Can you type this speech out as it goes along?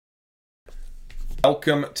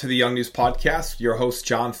Welcome to the Young News Podcast. Your host,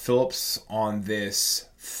 John Phillips, on this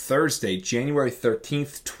Thursday, January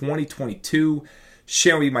 13th, 2022.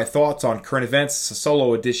 Sharing with you my thoughts on current events. It's a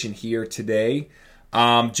solo edition here today.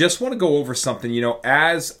 Just want to go over something,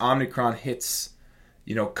 as Omicron hits,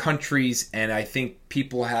 countries, and I think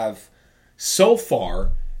people have so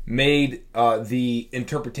far made the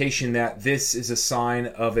interpretation that this is a sign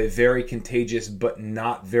of a very contagious but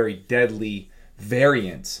not very deadly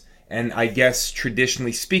variant. And I guess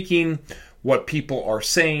traditionally speaking, what people are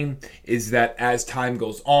saying is that as time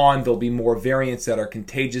goes on, there'll be more variants that are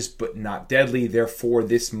contagious but not deadly. Therefore,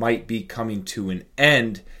 this might be coming to an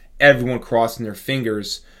end. Everyone crossing their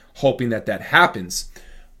fingers, hoping that happens.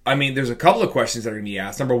 I mean, there's a couple of questions that are going to be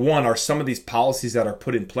asked. Number one, are some of these policies that are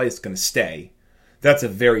put in place going to stay? That's a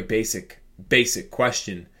very basic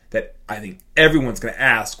question that I think everyone's going to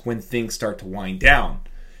ask when things start to wind down.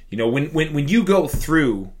 When you go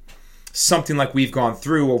through something like we've gone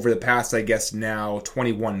through over the past, I guess now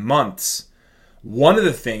 21 months, one of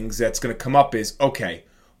the things that's going to come up is,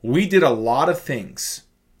 we did a lot of things.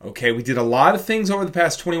 We did a lot of things over the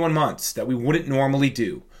past 21 months that we wouldn't normally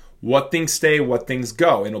do. What things stay, what things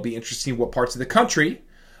go. And it'll be interesting what parts of the country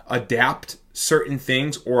adapt certain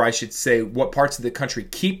things, or I should say what parts of the country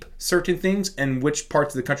keep certain things and which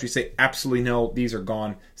parts of the country say absolutely no, these are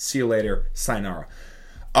gone, see you later, sayonara.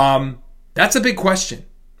 That's a big question,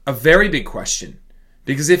 a very big question,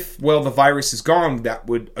 because if the virus is gone, that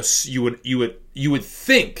would you would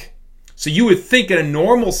think. So you would think in a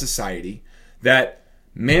normal society that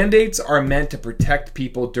mandates are meant to protect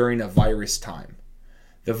people during a virus time.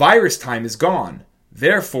 The virus time is gone,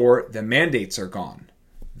 therefore the mandates are gone.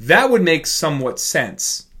 That would make somewhat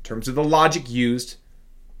sense in terms of the logic used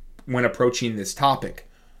when approaching this topic.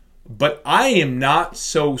 But I am not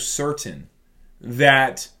so certain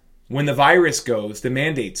that when the virus goes, the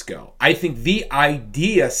mandates go. I think the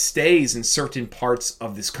idea stays in certain parts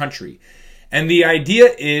of this country. And the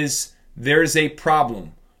idea is there's a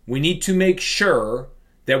problem. We need to make sure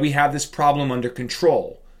that we have this problem under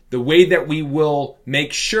control. The way that we will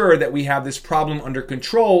make sure that we have this problem under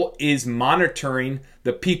control is monitoring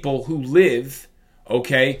the people who live,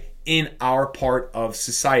 in our part of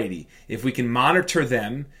society. If we can monitor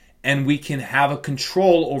them and we can have a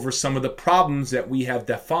control over some of the problems that we have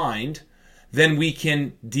defined, then we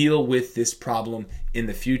can deal with this problem in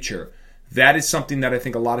the future. That is something that I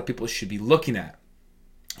think a lot of people should be looking at.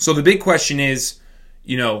 So the big question is,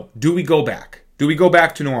 do we go back? Do we go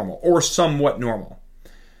back to normal or somewhat normal?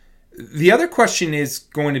 The other question is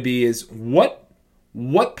going to be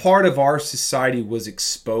what part of our society was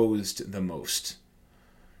exposed the most,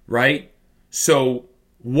 right? So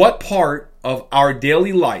what part of our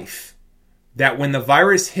daily life that when the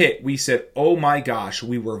virus hit, we said, oh my gosh,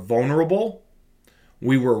 we were vulnerable,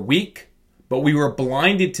 we were weak, but we were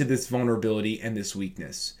blinded to this vulnerability and this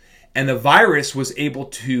weakness. And the virus was able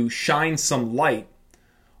to shine some light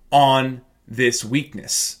on this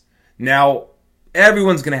weakness. Now,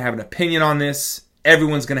 everyone's going to have an opinion on this.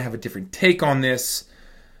 Everyone's going to have a different take on this.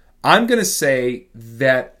 I'm going to say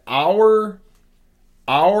that our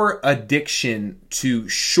addiction to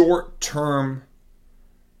short-term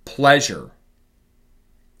pleasure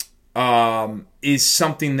is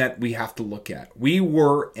something that we have to look at. We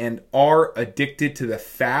were and are addicted to the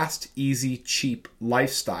fast, easy, cheap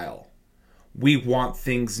lifestyle. We want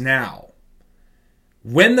things now.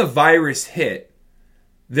 When the virus hit,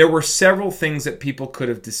 there were several things that people could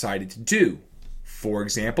have decided to do. For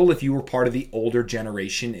example, if you were part of the older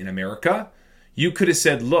generation in America, you could have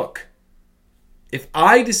said, look, if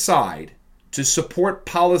I decide to support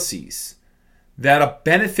policies that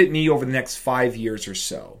benefit me over the next 5 years or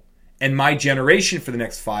so, and my generation for the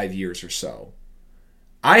next 5 years or so,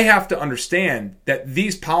 I have to understand that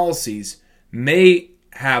these policies may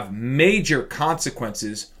have major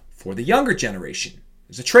consequences for the younger generation.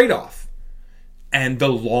 There's a trade-off. And the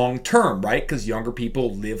long term, right? Because younger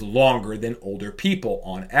people live longer than older people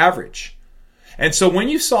on average. And so when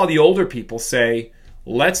you saw the older people say,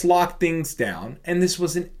 let's lock things down, and this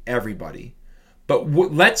wasn't everybody, but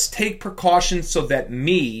let's take precautions so that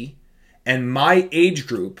me and my age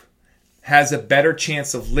group has a better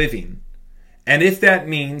chance of living. And if that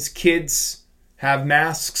means kids have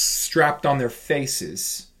masks strapped on their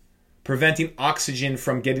faces, preventing oxygen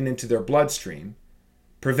from getting into their bloodstream,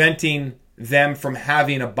 preventing them from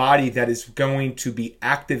having a body that is going to be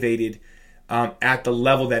activated at the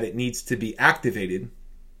level that it needs to be activated.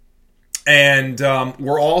 And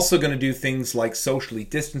we're also going to do things like socially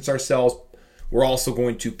distance ourselves. We're also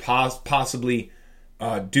going to possibly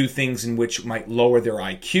do things in which might lower their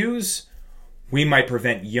IQs. We might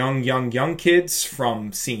prevent young kids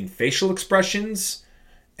from seeing facial expressions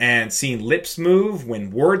and seeing lips move when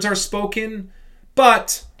words are spoken.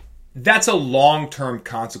 But that's a long-term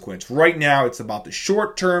consequence. Right now, it's about the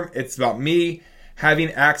short term. It's about me having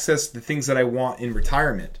access to the things that I want in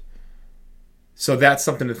retirement. So that's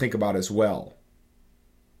something to think about as well.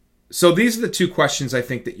 So these are the two questions I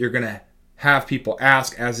think that you're going to have people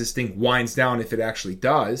ask as this thing winds down, if it actually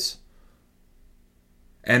does.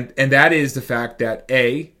 And that is the fact that,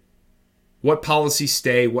 A, what policies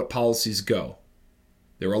stay, what policies go?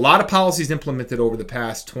 There were a lot of policies implemented over the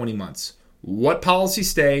past 20 months. What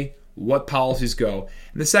policies stay, what policies go?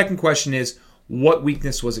 And the second question is, what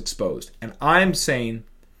weakness was exposed? And I'm saying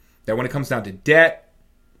that when it comes down to debt,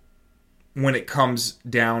 when it comes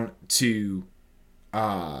down to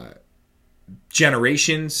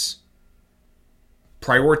generations,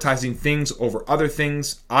 prioritizing things over other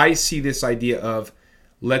things, I see this idea of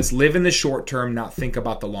let's live in the short term, not think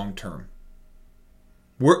about the long term.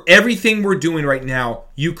 Everything we're doing right now,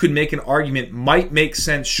 you could make an argument might make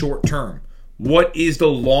sense short term. What is the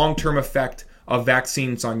long-term effect of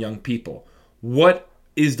vaccines on young people? What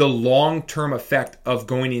is the long-term effect of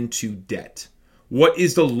going into debt? What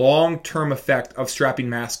is the long-term effect of strapping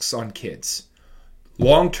masks on kids?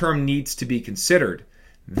 Long-term needs to be considered.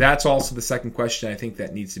 That's also the second question I think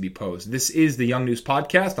that needs to be posed. This is the Young News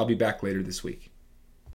Podcast. I'll be back later this week.